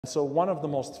So one of the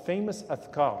most famous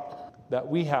adhkar that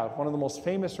we have, one of the most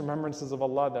famous remembrances of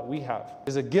Allah that we have,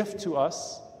 is a gift to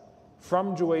us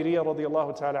from Juwairiya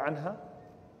radiallahu ta'ala anha,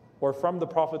 or from the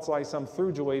Prophet ﷺ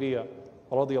through Juwairiya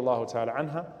radiallahu ta'ala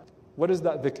anha. What is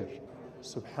that dhikr?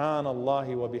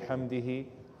 Subhanallahi wa bihamdihi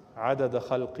adada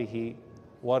khalqihi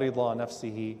wa rida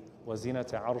nafsihi wa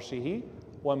zinata arshihi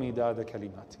wa midada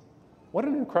kalimati. What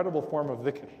an incredible form of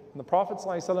dhikr. And the Prophet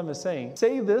ﷺ is saying,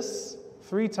 say this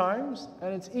 3 times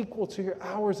and it's equal to your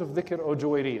hours of dhikr, O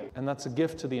Juwairiya. And that's a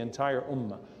gift to the entire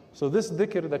ummah. So this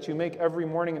dhikr that you make every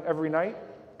morning and every night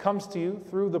comes to you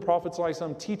through the Prophet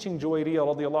ﷺ teaching Juwairiya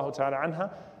radiallahu ta'ala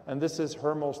anha, and this is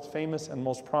her most famous and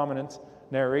most prominent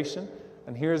narration.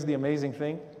 And here's the amazing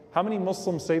thing. How many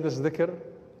Muslims say this dhikr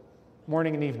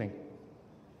morning and evening?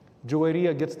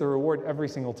 Juwairiya gets the reward every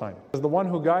single time. Because the one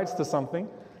who guides to something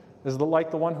is like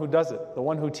the one who does it. The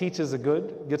one who teaches a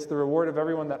good gets the reward of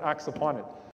everyone that acts upon it.